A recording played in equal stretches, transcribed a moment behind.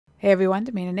Hey everyone,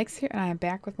 DemainaNyx here, and I am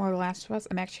back with more of The Last of Us.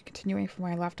 I'm actually continuing from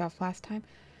where I left off last time,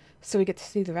 so we get to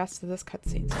see the rest of this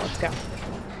cutscene, so let's go.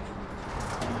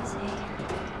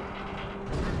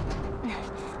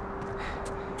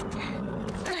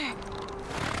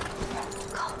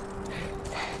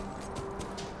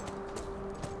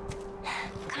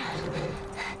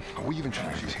 Are we even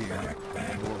sure she's here?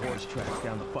 More horse tracks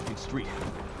down the fucking street.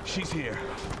 She's here.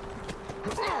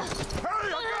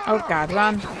 Oh god,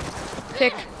 run.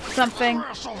 Kick something.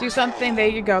 Do something. There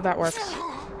you go, that works.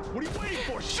 What are you waiting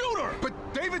for? Shoot her!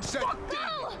 But David said...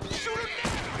 Shoot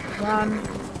her! Run.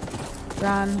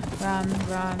 Run, run,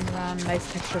 run, run.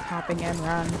 Nice texture popping in,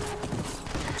 run.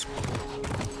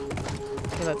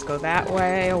 Okay, let's go that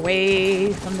way,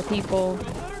 away from the people.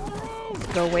 Let's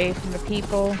go away from the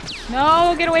people.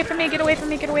 No, get away from me, get away from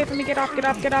me, get away from me, get off, get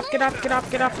off, get off, get off, get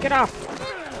off, get off, get off.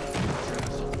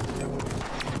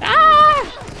 Ah!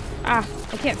 Ah,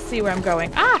 I can't see where I'm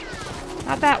going. Ah!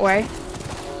 Not that way.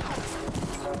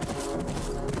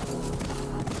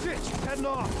 Shit, she's heading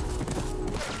off.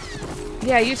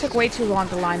 Yeah, you took way too long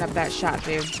to line up that shot,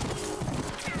 dude.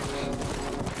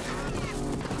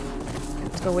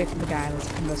 Let's go away from the guy.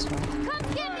 Let's come this way. Come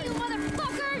get me, you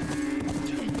motherfuckers!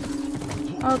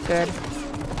 Oh, good.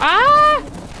 Ah!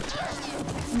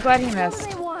 I'm glad he missed. What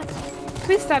do they want?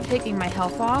 Please stop taking my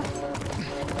health off.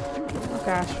 Oh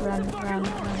gosh, run, run,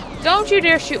 run. Don't you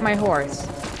dare shoot my horse.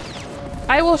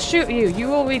 I will shoot you. You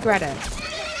will regret it.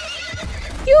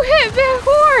 You hit the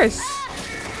horse!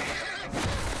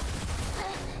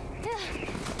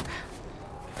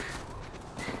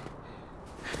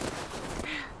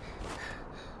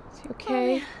 Is he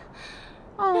okay?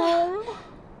 Oh.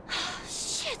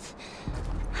 Shit!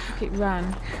 Okay,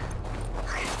 run.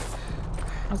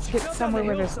 Let's get somewhere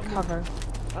where there's cover.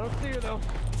 I don't see her though.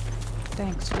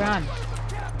 Thanks, run.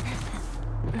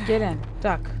 Get in.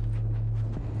 Duck.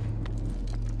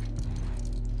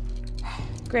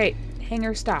 Great.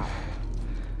 Hanger, stop.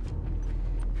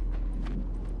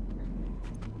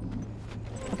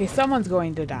 Okay, someone's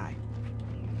going to die.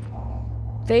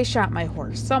 They shot my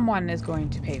horse. Someone is going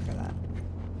to pay for that.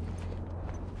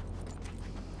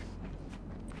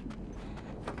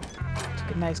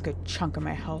 Took a nice good chunk of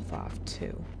my health off,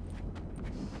 too.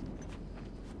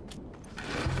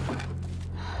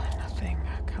 Nothing.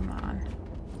 Come on.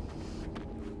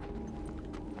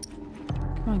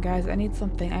 Come on, guys. I need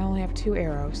something. I only have 2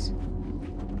 arrows.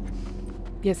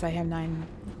 Yes, I have 9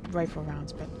 rifle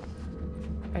rounds, but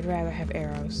I'd rather have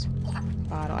arrows.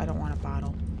 Bottle. I don't want a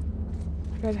bottle.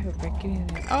 I'd rather have a brick. Give me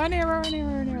an arrow. Oh, an arrow, an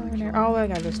arrow, an arrow, an arrow. Oh, I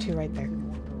got those 2 right there.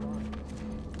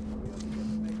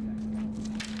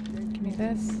 Give me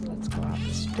this. Let's go out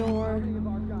this door. There we go.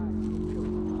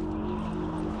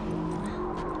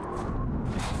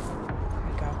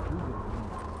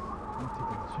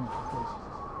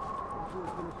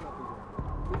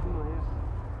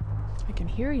 I can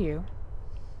hear you.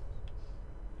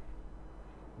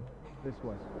 This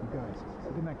way. You guys,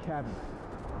 look in that cabin.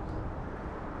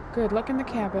 Good, look in the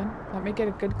cabin. Let me get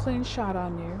a good clean shot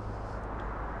on you.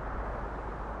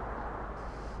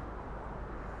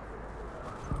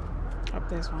 Up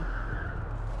there's one.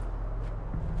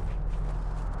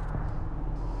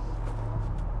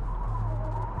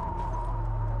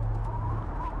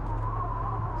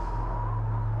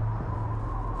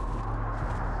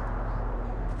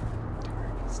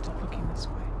 He's still looking this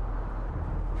way.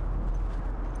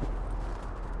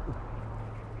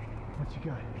 What you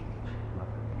got?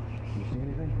 You see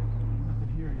anything?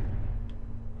 Nothing here yet.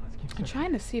 Let's keep I'm searching.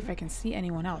 trying to see if I can see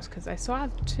anyone else, because I saw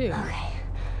 2. Okay.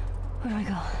 Where do I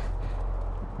go?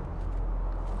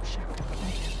 Shotgun, can I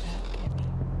have that? Give me.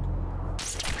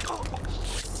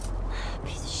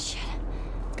 Piece of shit.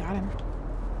 Got him.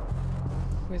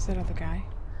 Where's that other guy?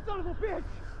 Son of a bitch!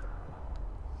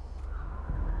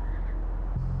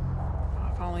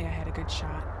 Oh, if only I had a good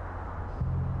shot.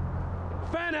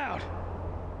 Fan out!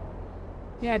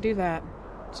 Yeah, do that.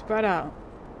 Spread out.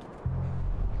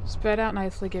 Spread out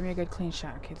nicely, give me a good clean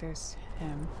shot. Okay, there's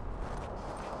him.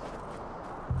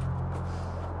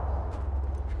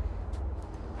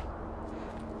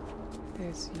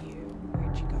 There's you.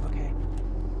 Where'd you go? Okay.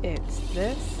 It's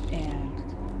this and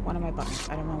one of my buttons.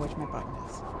 I don't know which my button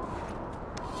is.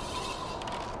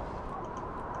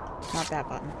 Not that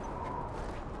button.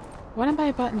 One of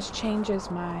my buttons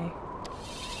changes my...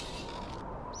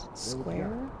 Is it square?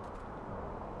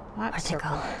 Not Where'd it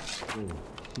circle. go?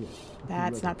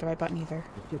 That's not the right button either.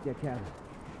 Let's get that cabin.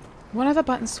 One of the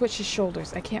buttons switches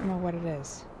shoulders. I can't remember what it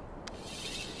is.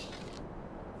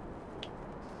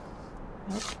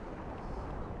 Nope.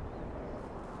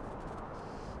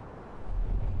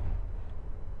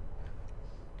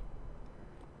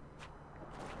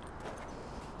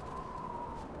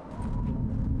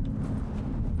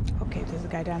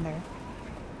 guy down there.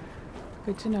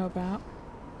 Good to know about.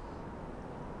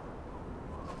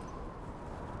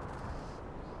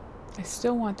 I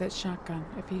still want that shotgun.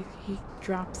 If he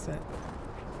drops it.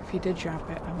 If he did drop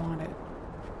it, I want it.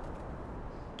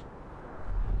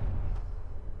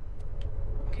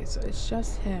 Okay, so it's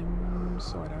just him,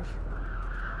 sort of.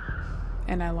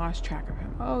 And I lost track of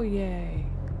him. Oh, yay.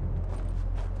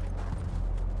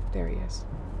 There he is.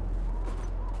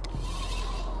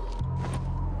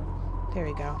 There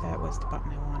we go. That was the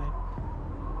button I wanted.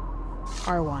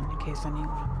 R1, in case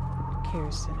anyone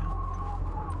cares to know.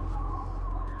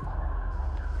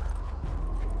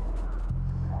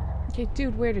 Okay,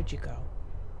 dude, where did you go?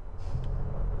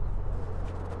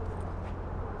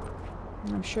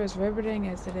 I'm sure as riveting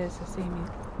as it is to see me,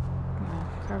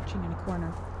 crouching in a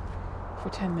corner for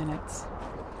 10 minutes,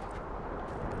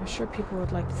 I'm sure people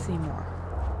would like to see more.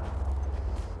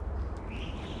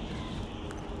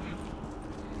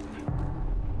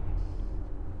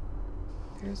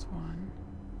 There's one.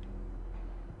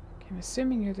 Okay, I'm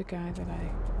assuming you're the guy that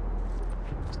I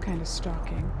was kind of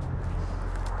stalking.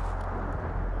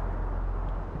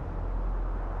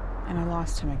 And I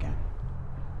lost him again.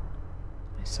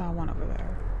 I saw one over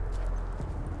there.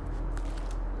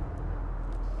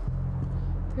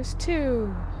 There's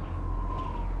two.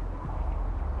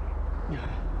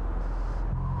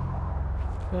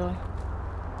 Really?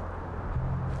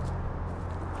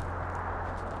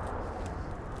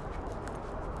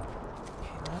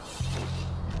 Okay, let's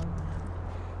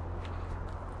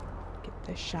get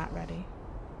this shot ready.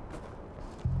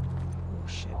 Oh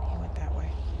shit, he went that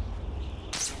way.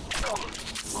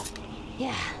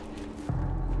 Yeah.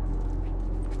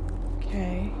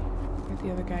 Okay, where'd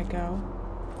the other guy go?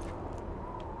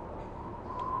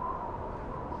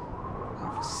 I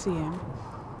don't see him.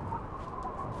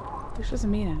 Which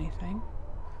doesn't mean anything.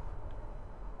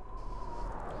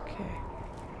 Okay.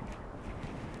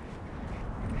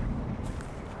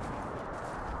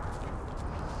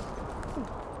 Ooh.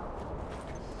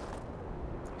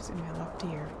 He's in my left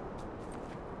ear.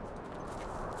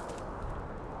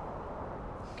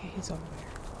 Okay, he's over there.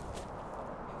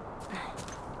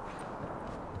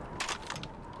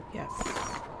 Yes.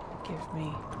 Give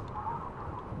me.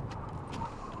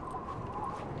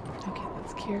 Okay,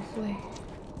 let's carefully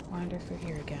wander through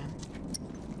here again.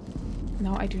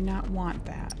 No, I do not want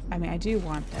that. I mean, I do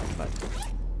want that, but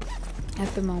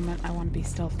at the moment, I want to be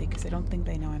stealthy because I don't think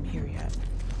they know I'm here yet.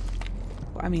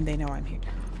 Well, I mean, they know I'm here.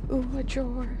 Ooh, a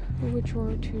drawer. Ooh, a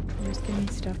drawer. 2 drawers. Give me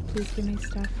stuff. Please give me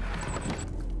stuff.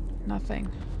 Nothing.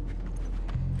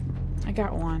 I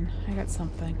got one. I got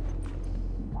something.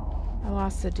 I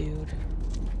lost the dude.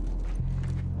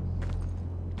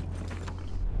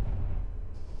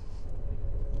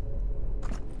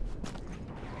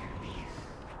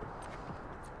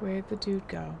 Where'd the dude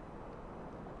go?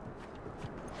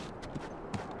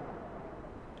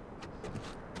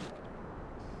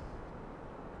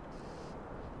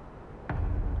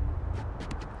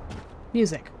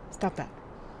 Music. Stop that.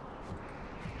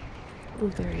 Oh,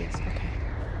 there he is. Okay.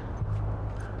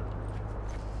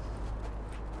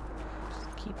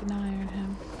 Just keep an eye on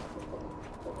him.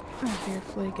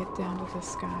 Carefully get down to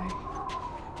this guy.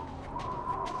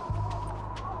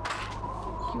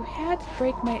 You had to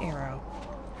break my arrow.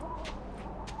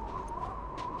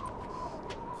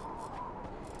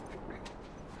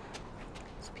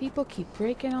 These people keep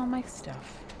breaking all my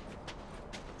stuff.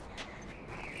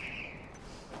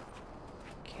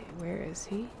 Okay, where is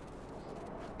he?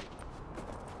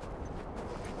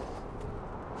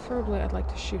 Preferably, I'd like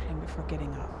to shoot him before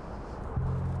getting up.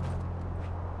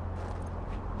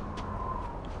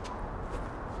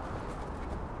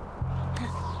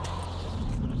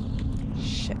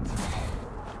 Shit.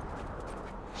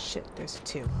 Shit, there's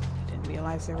 2. I didn't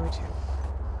realize there were 2.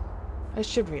 I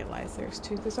should realize there's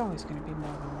 2. There's always going to be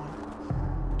more than one.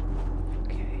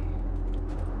 Okay.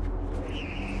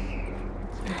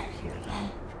 Let's go here, though.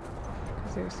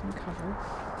 Because there's some cover.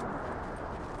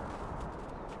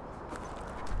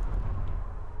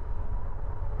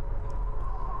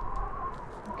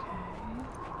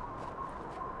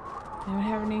 Anyone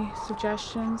have any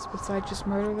suggestions besides just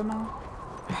murder them all?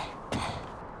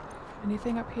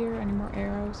 Anything up here? Any more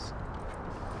arrows?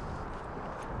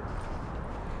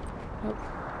 Nope.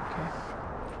 Okay.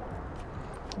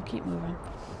 I'll keep moving.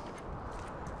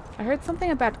 I heard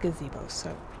something about gazebos,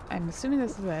 so I'm assuming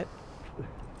this is it.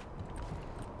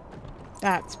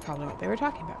 That's probably what they were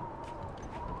talking about.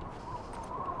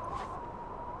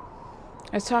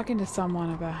 I was talking to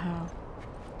someone about how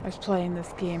I was playing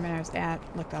this game and I was at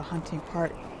like the hunting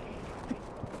part,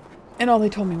 and all they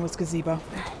told me was gazebo.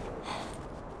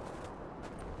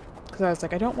 Because I was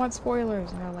like, I don't want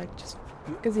spoilers, and they're like, just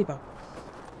Gazebo.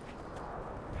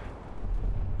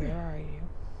 Where are you?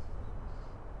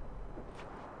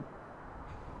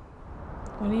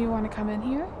 When do you want to come in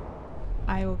here?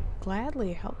 I will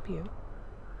gladly help you.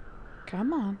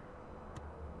 Come on.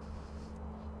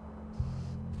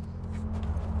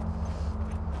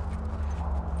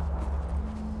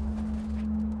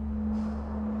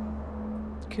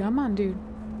 Come on, dude.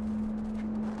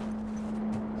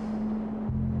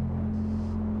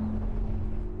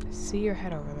 I see your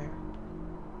head over there.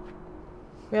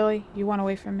 Really? You want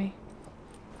away from me?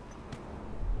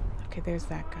 Okay, there's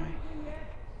that guy.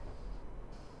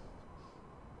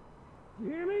 You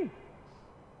hear me?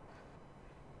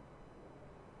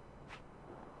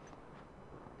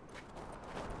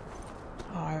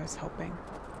 Oh, I was hoping.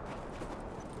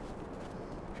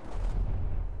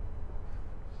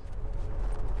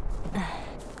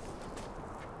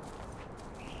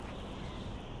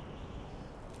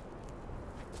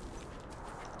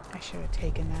 I should have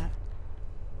taken that.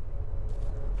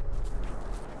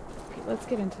 Okay, let's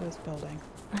get into this building.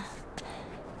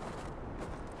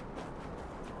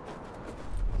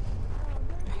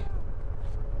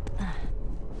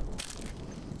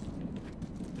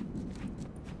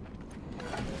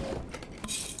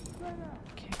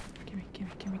 Okay,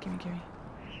 gimme.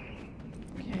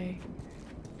 Okay.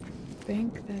 I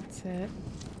think that's it.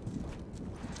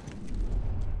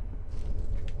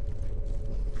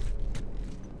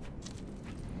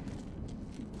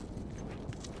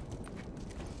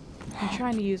 I'm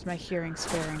trying to use my hearing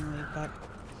sparingly, but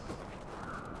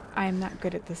I am not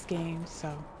good at this game,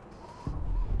 so...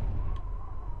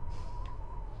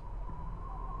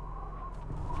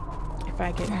 if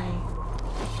I get any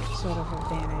sort of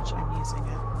advantage, I'm using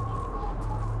it.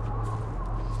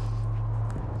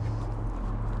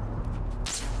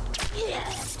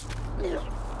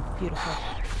 Beautiful.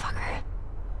 Motherfucker.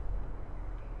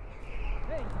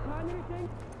 Hey, find anything?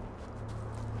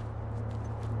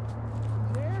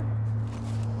 There?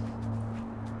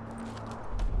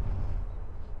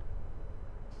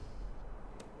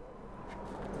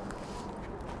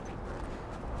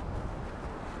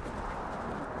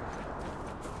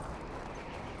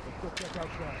 Let's go check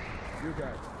outside. You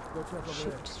guys, go check over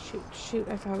there. Shoot.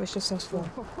 I thought it was just those four.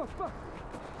 Fuck.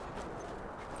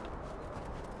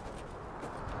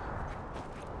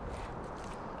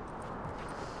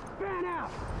 Fan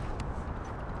out!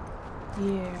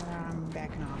 Yeah, I'm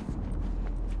backing off.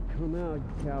 Come out, you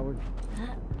coward.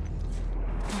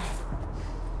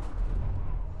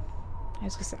 I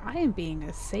was gonna say, I am being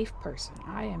a safe person.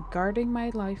 I am guarding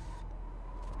my life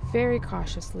very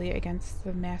cautiously against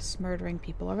the mass murdering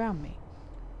people around me.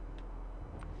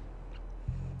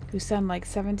 Who send like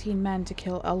 17 men to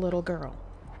kill a little girl.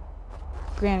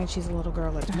 Granted, she's a little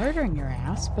girl that's murdering your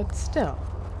ass, but still.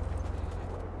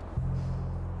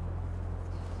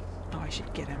 Oh, I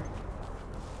should get him.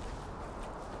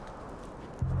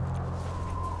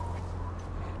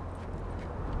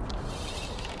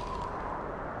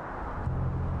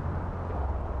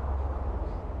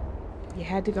 You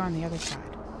had to go on the other side.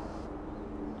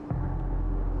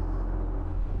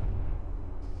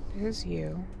 There's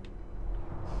you.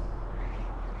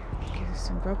 Okay, there's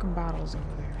some broken bottles over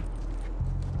there.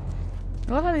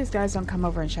 I love how these guys don't come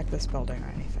over and check this building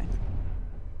or anything.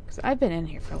 Because I've been in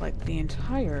here for like the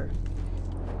entire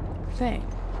thing.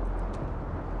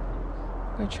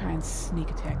 I'm gonna try and sneak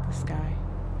attack this guy.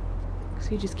 Because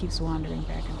he just keeps wandering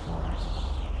back and forth.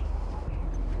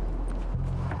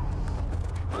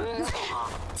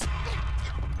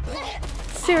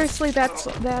 Seriously, that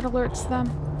alerts them?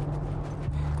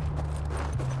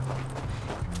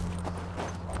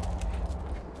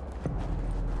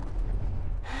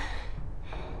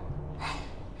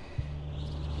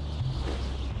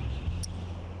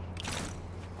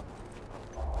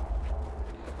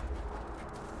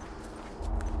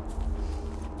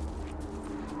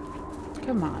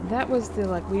 Come on, that was the,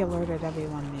 like, we alerted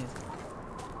everyone music.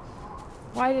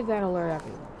 Why did that alert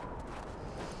everyone?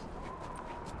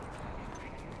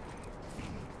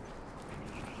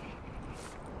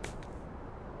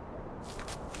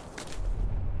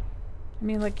 I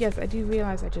mean, like, yes, I do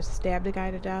realize I just stabbed a guy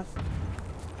to death.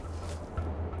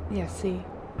 Yeah, see?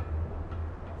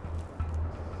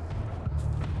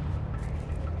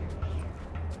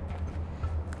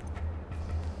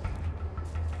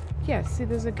 Yeah, see,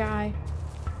 there's a guy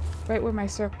right where my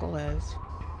circle is.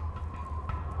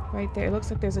 Right there. It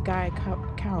looks like there's a guy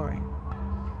cowering.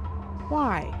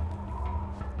 Why?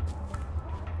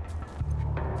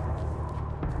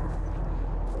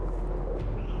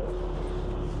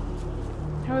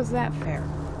 How is that fair?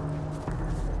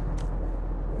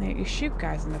 Now, you shoot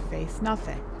guys in the face,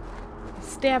 nothing.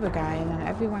 stab a guy and then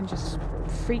everyone just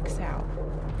freaks out.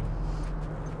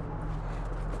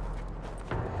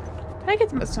 Can I get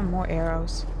some more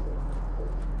arrows?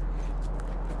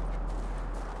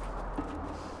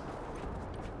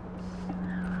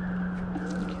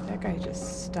 Okay, that guy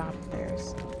just stopped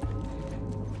theirs.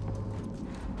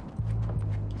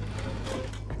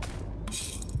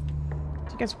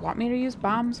 Do you guys want me to use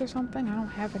bombs or something? I don't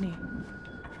have any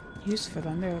use for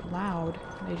them. They're loud.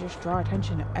 They just draw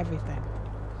attention to everything.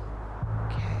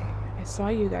 Okay, I saw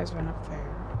you guys run up there.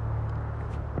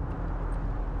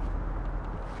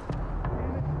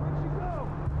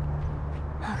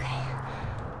 Okay.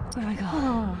 Where do I go?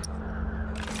 Oh,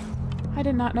 I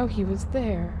did not know he was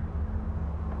there.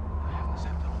 This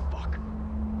little fuck.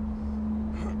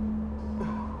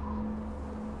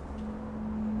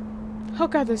 Oh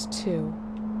god, there's two.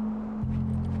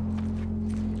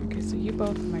 Okay, so you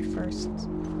both are my first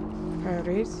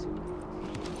priorities.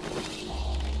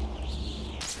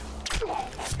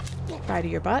 Bye to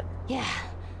your butt. Yeah.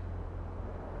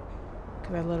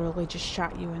 Because I literally just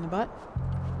shot you in the butt.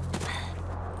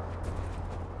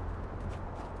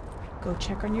 Go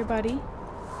check on your buddy.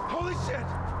 Holy shit!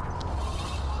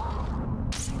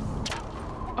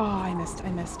 Oh, I missed.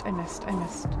 Hey,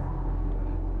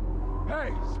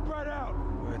 spread out!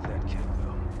 Where'd that kid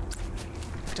go?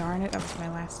 Darn it, that was my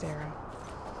last arrow.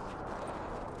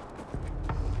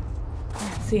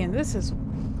 See, and this is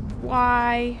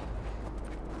why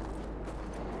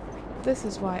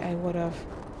I would have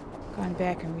gone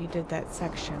back and redid that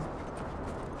section.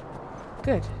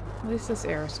 Good. At least this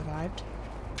arrow survived.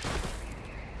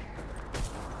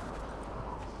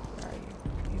 Where are you?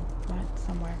 You went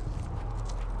somewhere.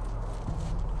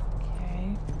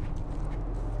 Okay.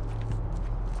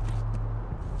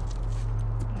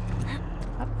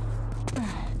 Up.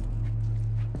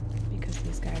 Because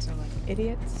these guys are like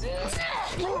idiots.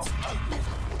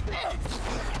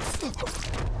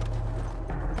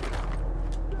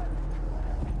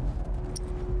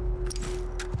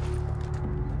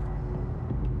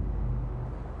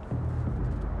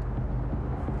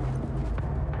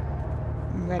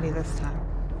 I'm ready this time.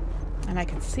 And I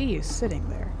can see you sitting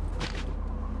there.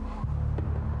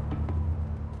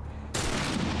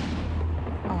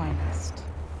 Oh, I missed.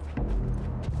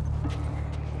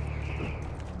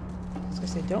 I was gonna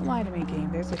say, don't lie to me, game.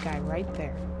 There's a guy right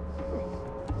there.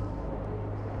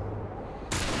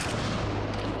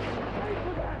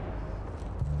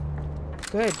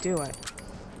 Good, do it.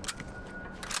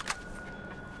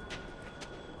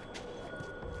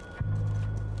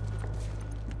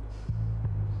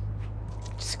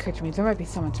 Just occurred to me, there might be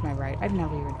someone to my right. I'd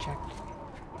never even checked.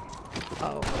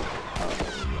 Oh.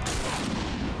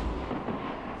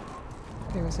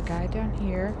 There was a guy down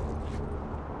here.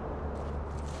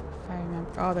 If I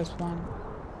remember. Oh, there's one.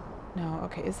 No,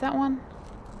 okay, is that one?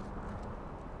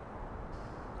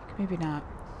 Maybe not.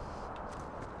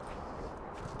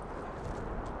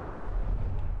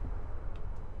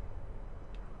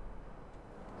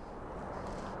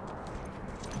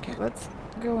 Okay, let's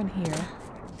go in here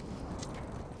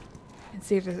and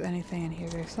see if there's anything in here.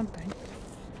 There's something.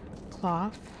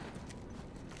 Cloth.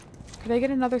 Could I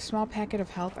get another small packet of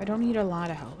health? I don't need a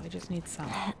lot of health. I just need some.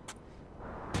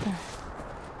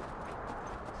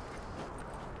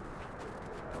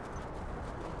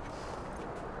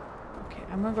 Okay,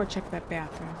 I'm gonna go check that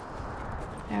bathroom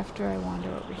after I wander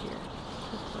over here.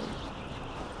 Quickly.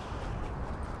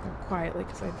 Or quietly,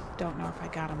 because I don't know if I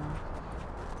got them all.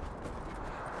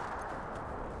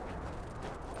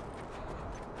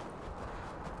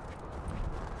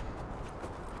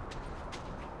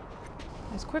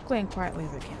 As quickly and quietly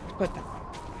as I can. Put them.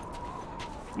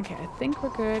 Okay, I think we're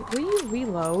good. Will you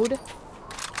reload?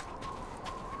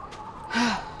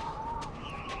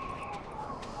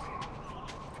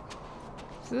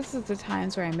 So this is the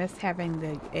times where I miss having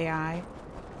the AI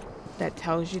that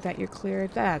tells you that you're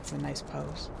cleared. That's a nice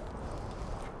pose.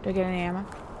 Do I get any ammo?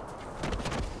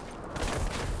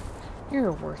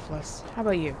 You're worthless. How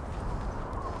about you?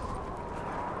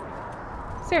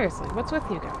 Seriously, what's with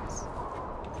you guys?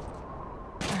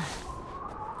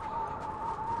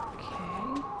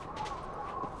 Okay.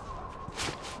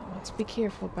 Let's be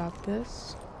careful about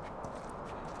this.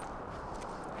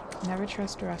 Never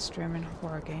trust a restroom in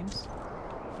horror games.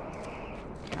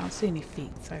 I don't see any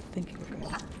feet, so I think we're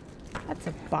good. That's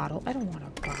a bottle. I don't want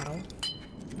a bottle.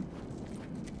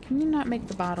 Can you not make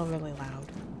the bottle really loud?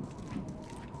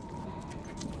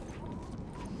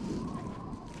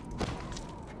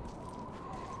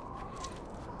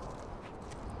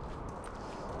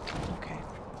 Okay.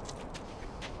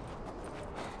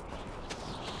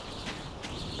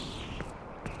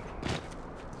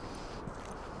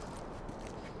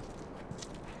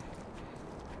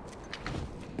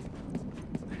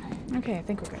 Okay, I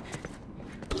think we're good.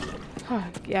 Oh,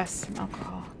 yes, some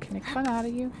alcohol. Can it come out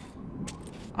of you?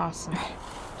 Awesome.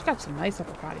 She's got some nice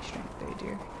upper body strength there,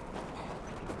 dear.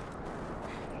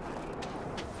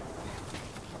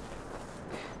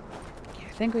 Okay,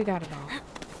 I think we got it all.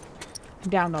 I'm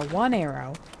down to 1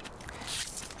 arrow.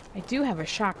 I do have a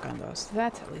shotgun, though, so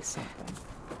that's at least something.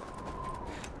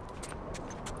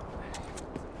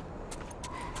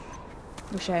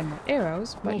 Wish I had more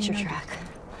arrows, but Nature you know, track.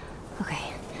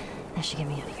 Okay, that should get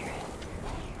me out of here.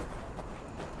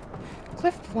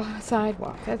 Cliff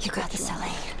sidewalk. That's You got what this, want.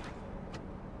 Ellie.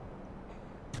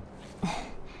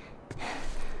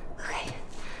 Okay,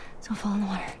 don't fall in the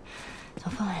water.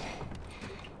 Don't fall in.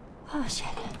 Oh shit.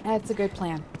 That's a good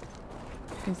plan.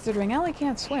 Considering Ellie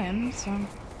can't swim, so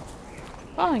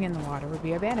falling in the water would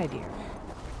be a bad idea.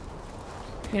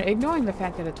 You know, ignoring the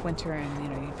fact that it's winter and, you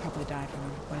know, you'd probably die from,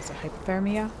 what is it,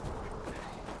 hypothermia?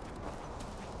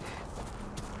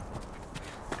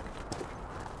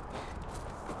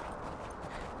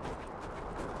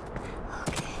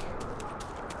 Okay.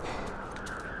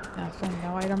 Nothing,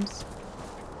 no items.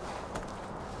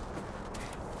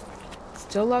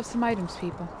 Still love some items,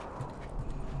 people.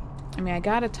 I mean, I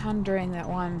got a ton during that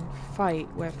one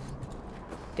fight with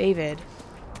David.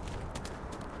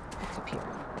 What's up here?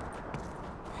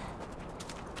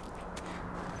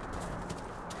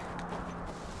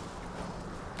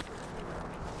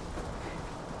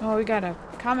 Oh, we got a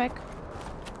comic.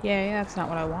 Yeah, that's not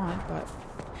what I want, but...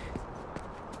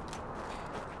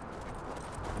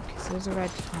 Okay, so there's a red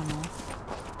tunnel.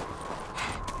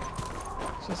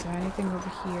 So is there anything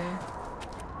over here?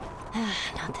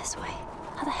 Not this way.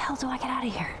 How the hell do I get out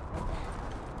of here?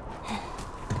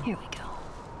 Here we go.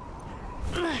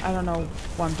 I don't know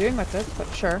what I'm doing with this, but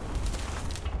sure.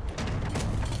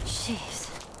 Jeez.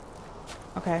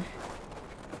 Okay.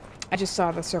 I just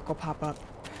saw the circle pop up.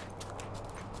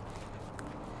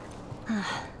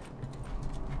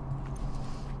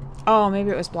 Oh, maybe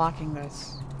it was blocking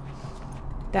this.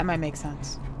 That might make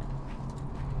sense.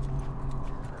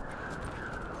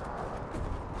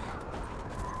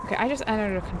 Okay, I just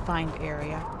entered a confined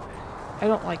area. I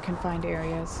don't like confined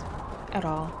areas at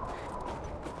all.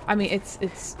 I mean,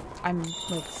 I'm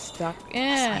like stuck.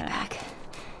 Slide back.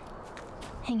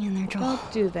 Hang in there, Joel.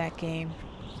 Don't do that, game.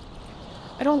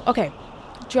 Okay.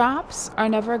 Drops are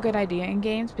never a good idea in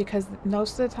games because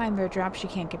most of the time they're drops you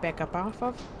can't get back up off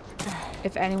of.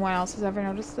 If anyone else has ever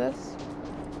noticed this.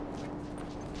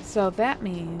 So that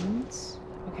means...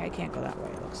 Okay, I can't go that way,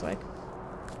 it looks like.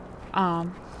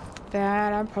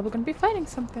 That I'm probably going to be fighting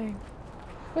something.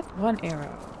 With 1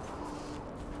 arrow.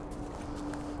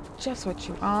 Just what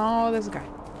you... Oh, there's a guy.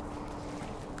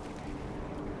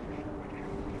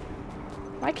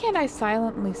 Why can't I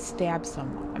silently stab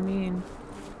someone? I mean...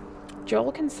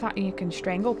 Joel you can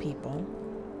strangle people.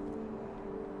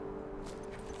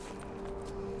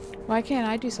 Why can't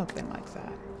I do something like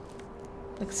that?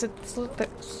 Like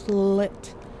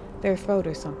slit their throat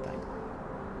or something.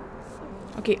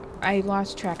 Okay, I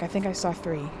lost track. I think I saw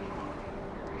 3.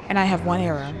 And I have 1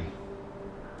 arrow.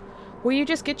 Will you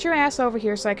just get your ass over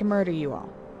here so I can murder you all?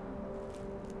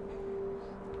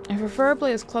 And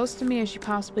preferably as close to me as you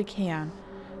possibly can,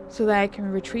 so that I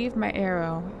can retrieve my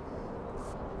arrow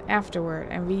afterward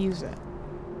and reuse it.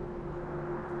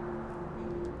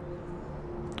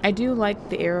 I do like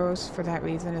the arrows for that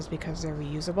reason, is because they're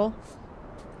reusable.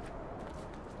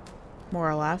 More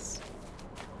or less.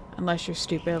 Unless you're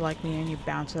stupid like me and you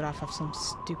bounce it off of some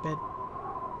stupid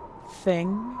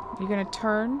thing. You're gonna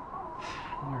turn?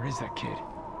 Where is that kid?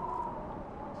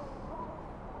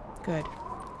 Good.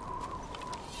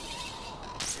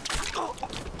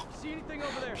 See anything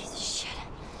over there? Piece of shit.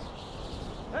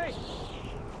 Hey!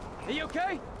 Are you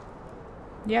okay?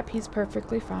 Yep, he's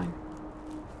perfectly fine.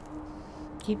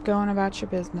 Keep going about your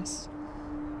business.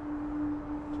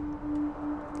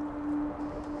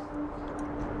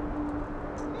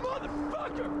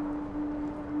 Motherfucker!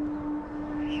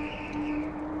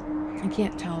 I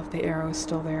can't tell if the arrow is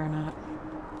still there or not.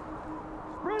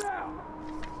 Spread out!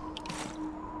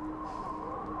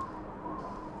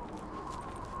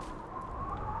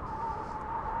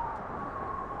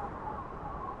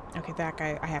 Okay, that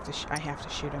guy, I have to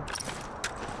shoot him.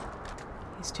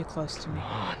 He's too close to me.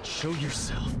 Come on, show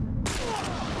yourself.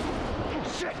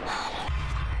 Shit!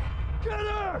 Get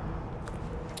her!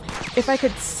 If I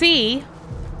could see...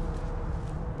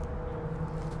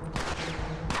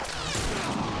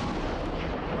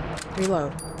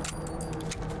 Reload.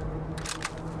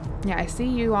 Yeah, I see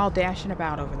you all dashing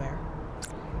about over there.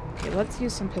 Okay, let's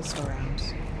use some pistol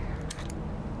rounds.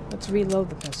 Let's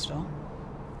reload the pistol.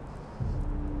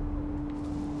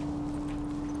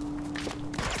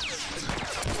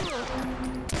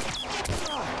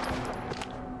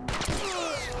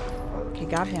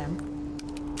 got him.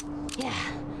 Yeah.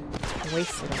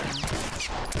 Wasted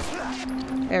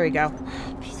him. There we go.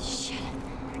 Piece of shit.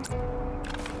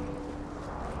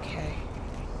 Okay.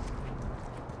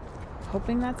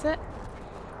 Hoping that's it.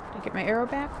 Did I get my arrow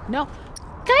back? No.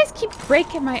 Guys keep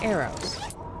breaking my arrows.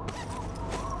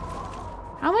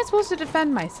 How am I supposed to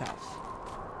defend myself?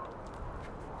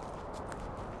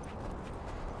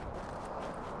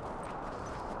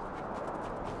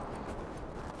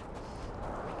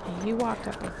 Okay, you walked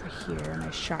up over here and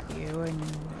I shot you and...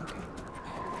 Okay.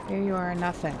 Here you are,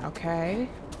 nothing, okay?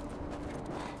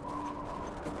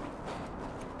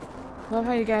 Love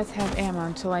how you guys have ammo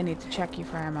until I need to check you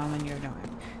for ammo and you don't.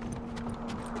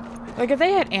 Like, if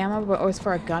they had ammo but it was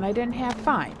for a gun I didn't have,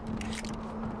 fine.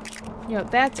 You know,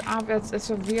 that's obvious. It's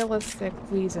a realistic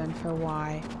reason for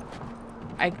why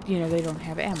they don't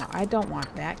have ammo. I don't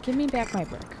want that. Give me back my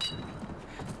brick.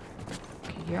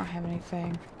 Okay, you don't have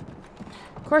anything.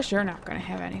 Of course you're not going to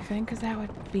have anything, because that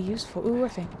would be useful. Ooh, a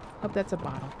thing. Oh, that's a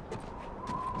bottle.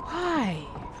 Why?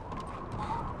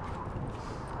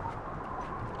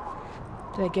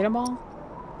 Did I get them all?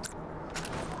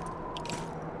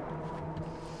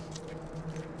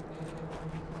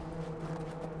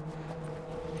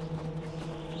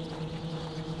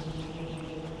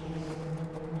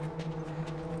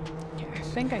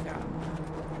 I think I got them.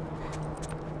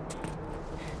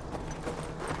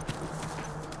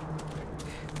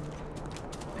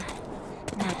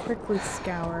 I'm gonna quickly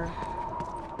scour,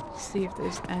 see if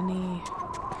there's anything.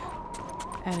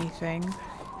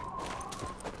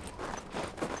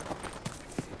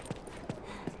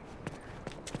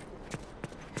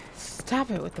 Stop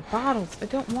it with the bottles. I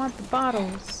don't want the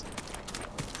bottles.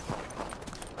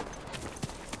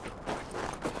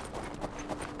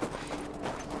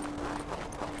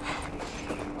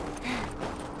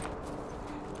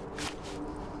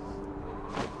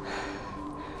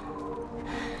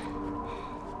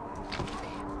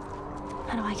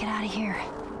 How do I get out of here?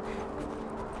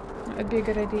 That'd be a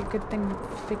good idea, good thing to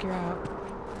figure out.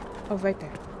 Oh, right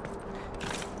there.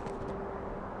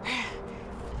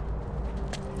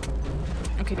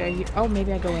 Okay, oh,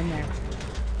 maybe I go in there.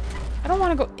 I don't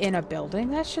want to go in a building.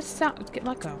 That's just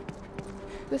let go.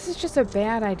 This is just a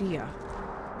bad idea.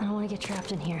 I don't want to get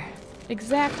trapped in here.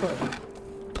 Exactly.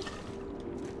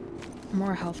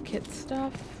 More health kit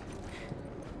stuff.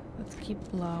 Let's keep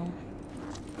low.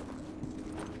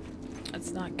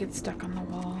 Let's not get stuck on the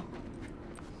wall.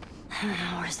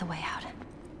 Where's the way out?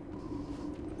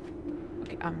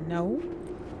 Okay, no.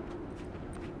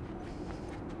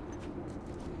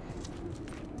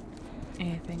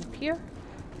 Anything up here?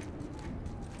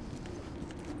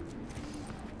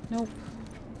 Nope.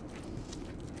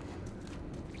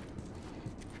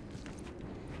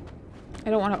 I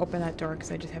don't want to open that door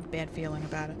because I just have a bad feeling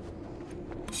about it.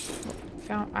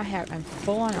 I'm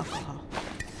full on alcohol.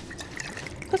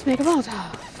 Let's make a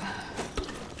Molotov.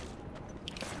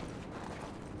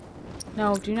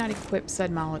 No, do not equip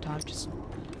said Molotov. Just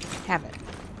have it.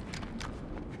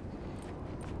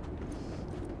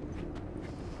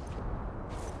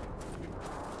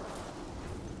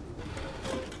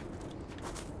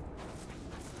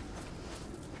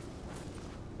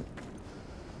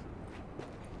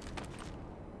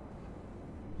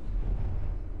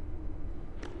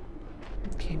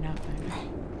 Okay, nothing.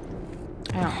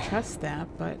 I don't trust that,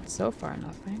 but so far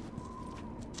nothing.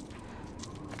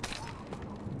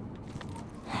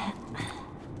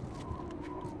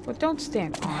 Well, don't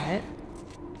stand on it.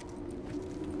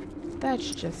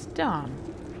 That's just dumb.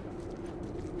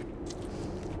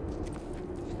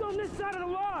 Still on this side of the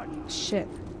log! Shit.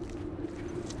 Do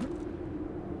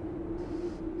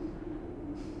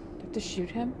I have to shoot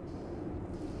him?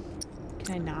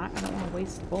 Can I not? I don't want to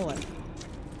waste the bullet.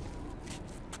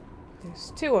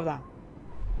 There's two of them.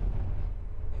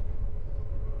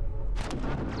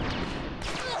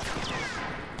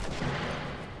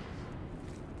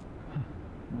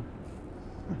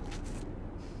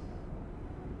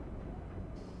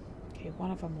 Okay,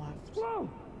 one of them left. Whoa!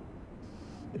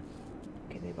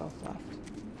 Okay, they both left.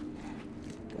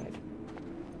 Good.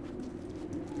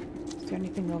 Is there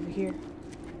anything over here?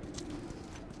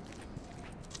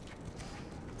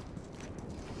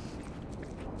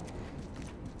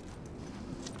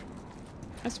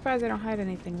 I'm surprised they don't hide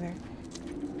anything there.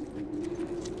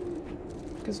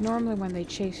 Because normally when they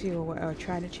chase you away, or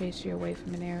try to chase you away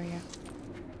from an area,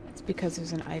 it's because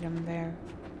there's an item there.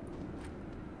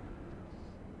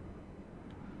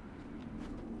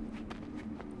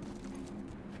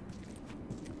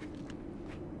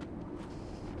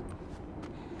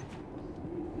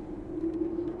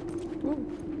 Ooh.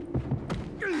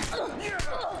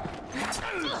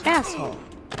 Asshole.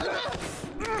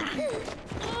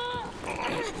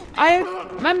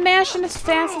 I'm mashing as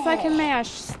fast as I can mash.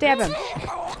 Stab him.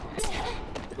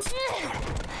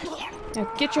 Now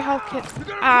get your health kit.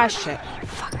 Ah, shit.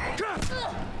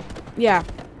 Yeah.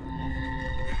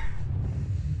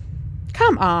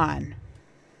 Come on.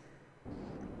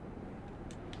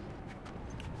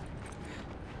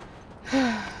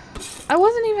 I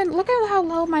wasn't even... Look at how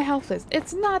low my health is.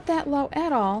 It's not that low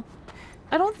at all.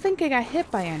 I don't think I got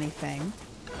hit by anything.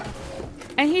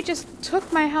 And he just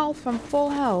took my health from full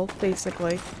health,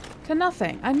 basically, to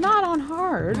nothing. I'm not on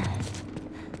hard.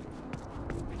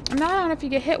 I'm not on if you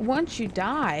get hit once you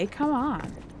die. Come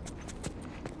on.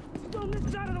 Still on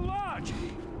this side of the lodge.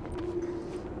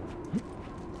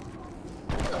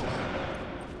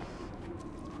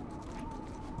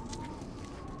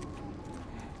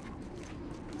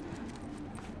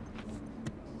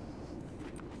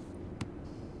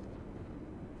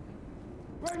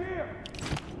 Right here.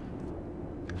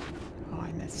 Oh,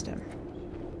 I missed him.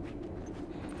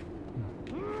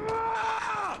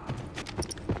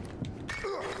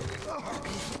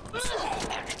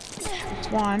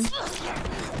 It's one.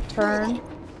 Turn.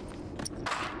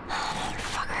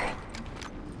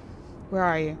 Where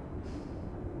are you?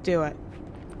 Do it.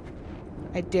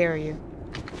 I dare you.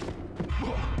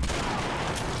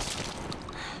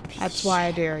 That's why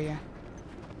I dare you.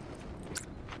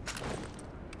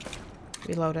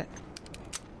 Reload it.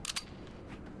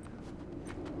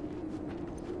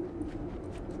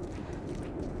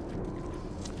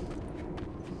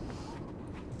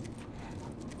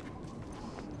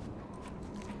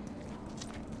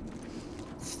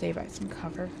 Stay by some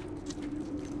cover.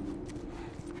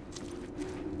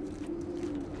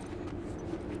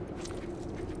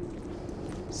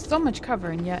 So much cover,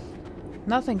 and yet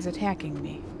nothing's attacking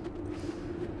me.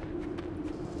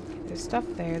 There's stuff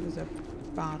there. There's a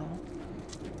bottle.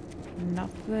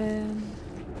 Nothing.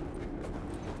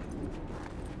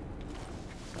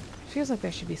 Feels like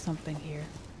there should be something here.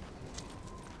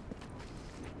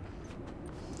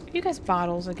 Are you guys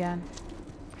bottles again?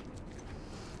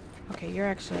 Okay, you're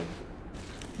actually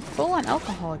full on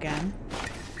alcohol again.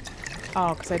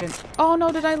 Oh, because I didn't... Oh,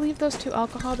 no, did I leave those 2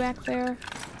 alcohol back there?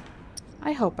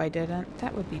 I hope I didn't.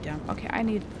 That would be dumb. Okay, I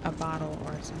need a bottle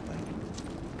or something.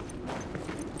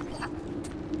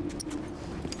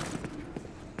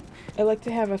 I like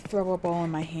to have a throwable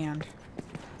in my hand.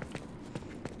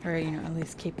 Or, you know, at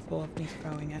least capable of me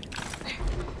throwing it.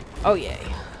 Oh, yay.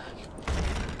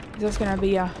 Is this gonna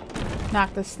be a...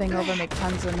 knock this thing over, make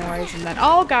tons of noise, and then...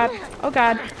 Oh, God! Oh,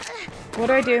 God! What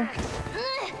do I do?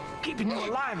 Keeping you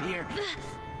alive here.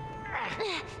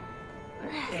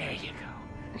 There you go.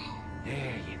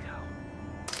 There you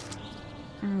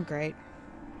go. Great.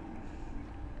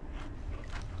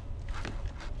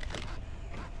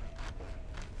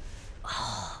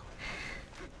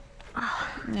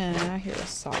 Yeah, I hear a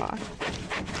saw.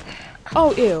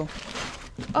 Oh, ew.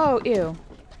 Oh, ew.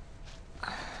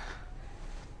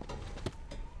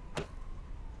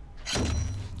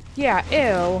 Yeah,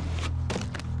 ew.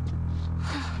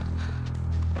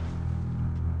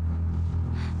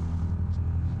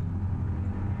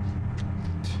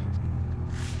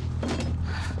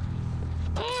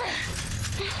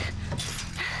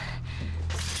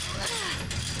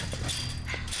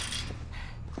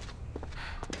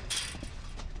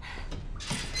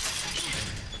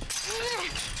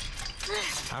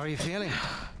 How are you feeling?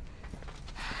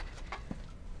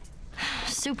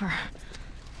 Super.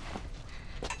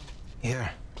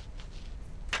 Here.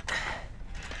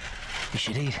 You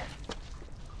should eat.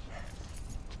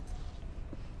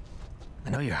 I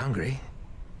know you're hungry.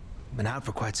 Been out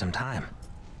for quite some time.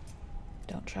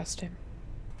 Don't trust him.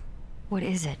 What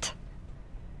is it?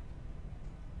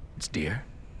 It's deer.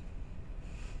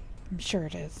 I'm sure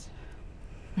it is.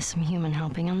 With some human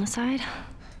helping on the side?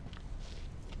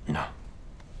 No.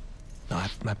 No,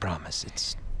 I promise.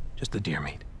 It's just the deer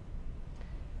meat.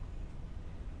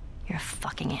 You're a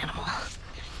fucking animal.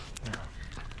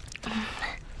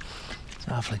 It's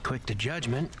awfully quick to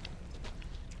judgment.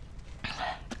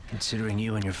 Considering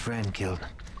you and your friend killed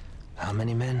how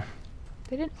many men?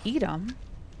 They didn't eat them.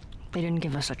 They didn't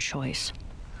give us a choice.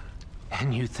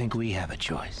 And you think we have a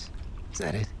choice? Is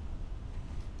that it?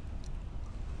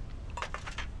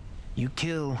 You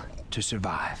kill to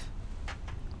survive.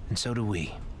 And so do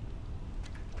we.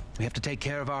 We have to take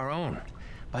care of our own,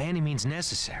 by any means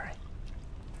necessary.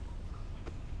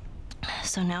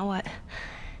 So now what?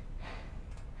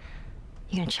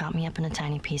 You gonna chop me up into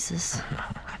tiny pieces?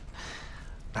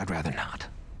 I'd rather not.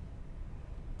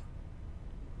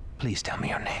 Please tell me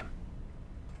your name.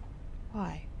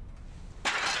 Why?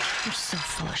 You're so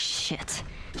full of shit.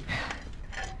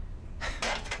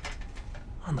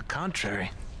 On the contrary,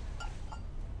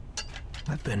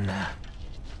 I've been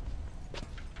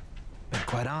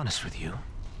quite honest with you.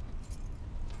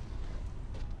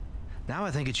 Now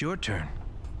I think it's your turn.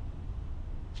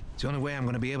 It's the only way I'm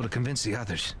going to be able to convince the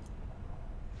others.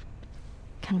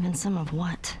 Convince them of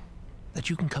what? That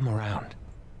you can come around.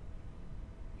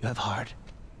 You have heart.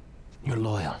 You're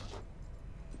loyal.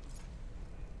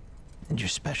 And you're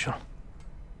special.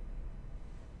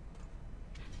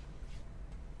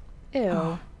 Ew.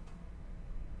 Oh.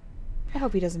 I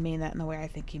hope he doesn't mean that in the way I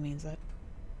think he means it.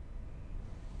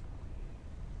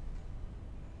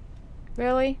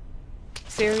 Really?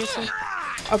 Seriously?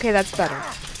 Okay, that's better.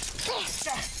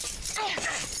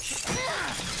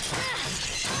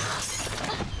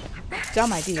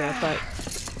 Dumb idea, but...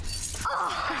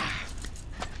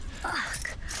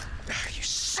 You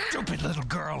stupid little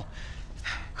girl.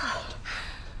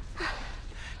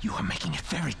 You are making it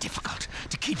very difficult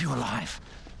to keep you alive.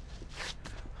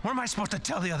 What am I supposed to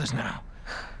tell the others now?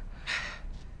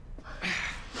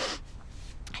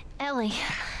 Ellie.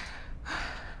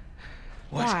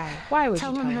 What? Why? Why would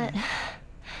Tell you them tell that him?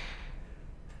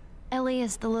 Ellie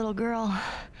is the little girl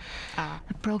Ah.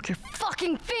 that broke your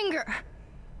fucking finger.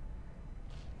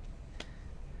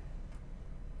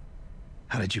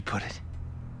 How did you put it?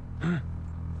 Hmm?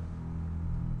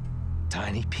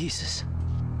 Tiny pieces.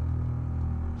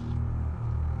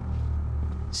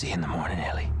 See you in the morning,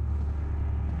 Ellie.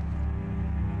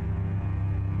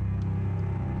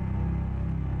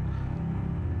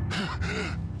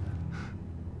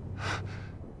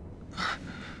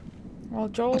 Well,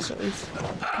 Joel's at least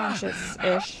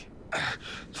conscious-ish.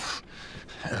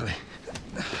 Ellie.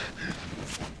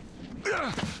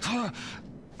 Ow.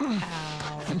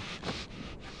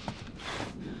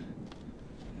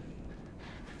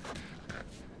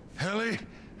 Ellie?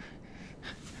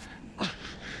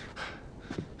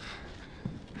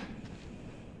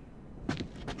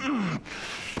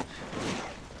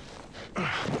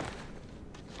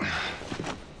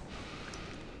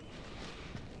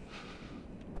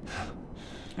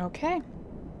 Okay.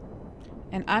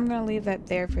 And I'm going to leave that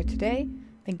there for today.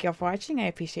 Thank you all for watching. I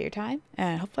appreciate your time.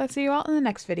 And hopefully I'll see you all in the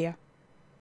next video.